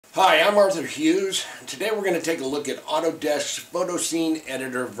Hi, I'm Arthur Hughes, and today we're going to take a look at Autodesk's Photo Scene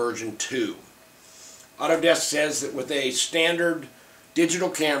Editor version 2. Autodesk says that with a standard digital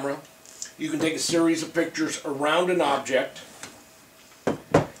camera, you can take a series of pictures around an object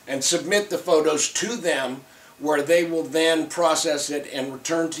and submit the photos to them, where they will then process it and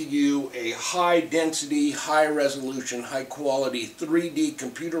return to you a high density, high resolution, high quality 3D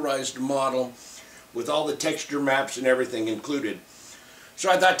computerized model with all the texture maps and everything included. So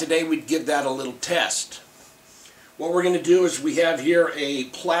I thought today we'd give that a little test. What we're going to do is we have here a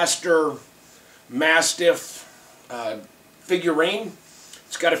plaster Mastiff figurine.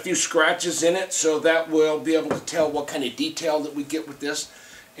 It's got a few scratches in it, so that we'll be able to tell what kind of detail that we get with this.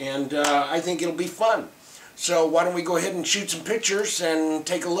 And I think it'll be fun. So why don't we go ahead and shoot some pictures and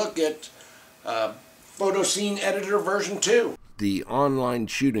take a look at Photo Scene Editor version 2. The online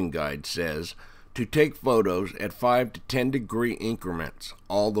shooting guide says to take photos at 5 to 10 degree increments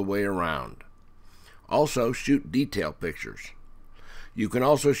all the way around. Also, shoot detail pictures. You can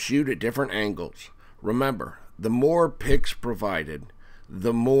also shoot at different angles. Remember, the more pics provided,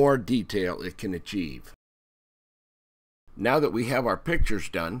 the more detail it can achieve. Now that we have our pictures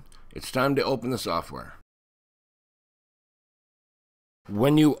done, it's time to open the software.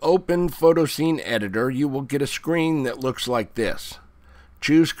 When you open Photo Scene Editor, you will get a screen that looks like this.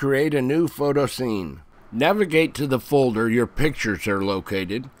 Choose Create a New Photo Scene. Navigate to the folder your pictures are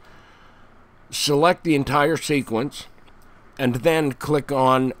located. Select the entire sequence, and then click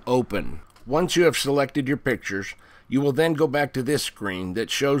on Open. Once you have selected your pictures, you will then go back to this screen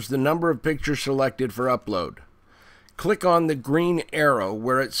that shows the number of pictures selected for upload. Click on the green arrow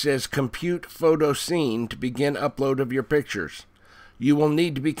where it says Compute Photo Scene to begin upload of your pictures. You will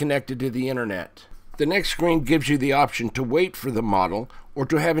need to be connected to the internet. The next screen gives you the option to wait for the model or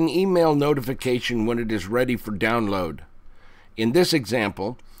to have an email notification when it is ready for download. In this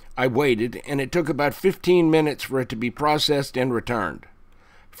example, I waited, and it took about 15 minutes for it to be processed and returned.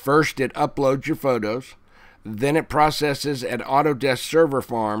 First, it uploads your photos, then it processes at Autodesk server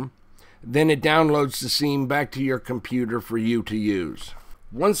farm, then it downloads the scene back to your computer for you to use.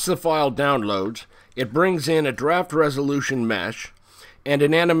 Once the file downloads, it brings in a draft resolution mesh and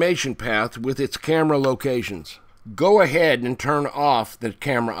an animation path with its camera locations. Go ahead and turn off the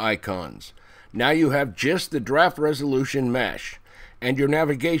camera icons. Now you have just the draft resolution mesh, and your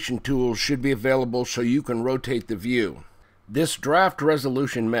navigation tools should be available so you can rotate the view. This draft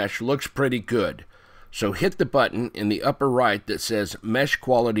resolution mesh looks pretty good, so hit the button in the upper right that says Mesh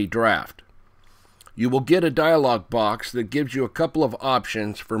Quality Draft. You will get a dialog box that gives you a couple of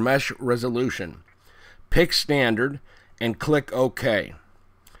options for mesh resolution. Pick Standard and click OK.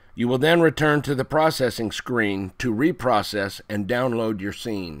 You will then return to the processing screen to reprocess and download your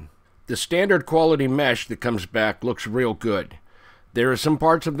scene. The standard quality mesh that comes back looks real good. There are some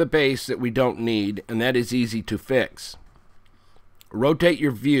parts of the base that we don't need, and that is easy to fix. Rotate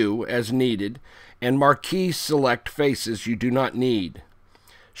your view as needed and marquee select faces you do not need.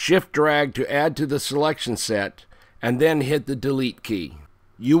 Shift drag to add to the selection set and then hit the delete key.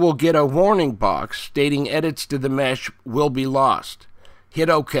 You will get a warning box stating edits to the mesh will be lost. Hit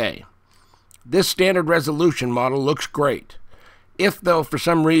OK. This standard resolution model looks great. If, though, for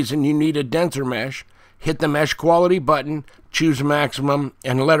some reason you need a denser mesh, hit the Mesh Quality button, choose Maximum,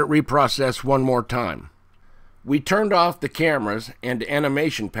 and let it reprocess one more time. We turned off the cameras and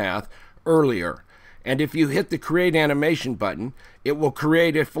animation path earlier, and if you hit the Create Animation button, it will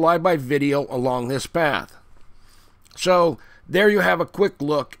create a flyby video along this path. So, there you have a quick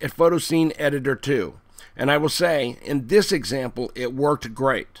look at Photo Scene Editor 2. And I will say, in this example, it worked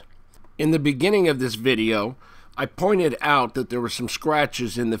great. In the beginning of this video, I pointed out that there were some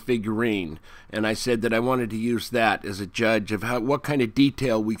scratches in the figurine, and I said that I wanted to use that as a judge of what kind of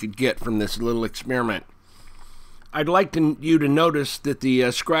detail we could get from this little experiment. I'd like you to notice that the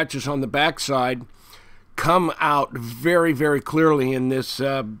scratches on the backside come out very, very clearly in this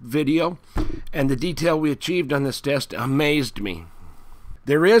video, and the detail we achieved on this test amazed me.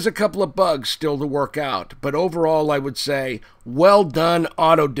 There is a couple of bugs still to work out, but overall I would say, well done,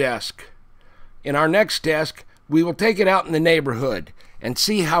 Autodesk. In our next test, we will take it out in the neighborhood and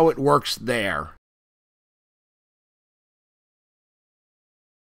see how it works there.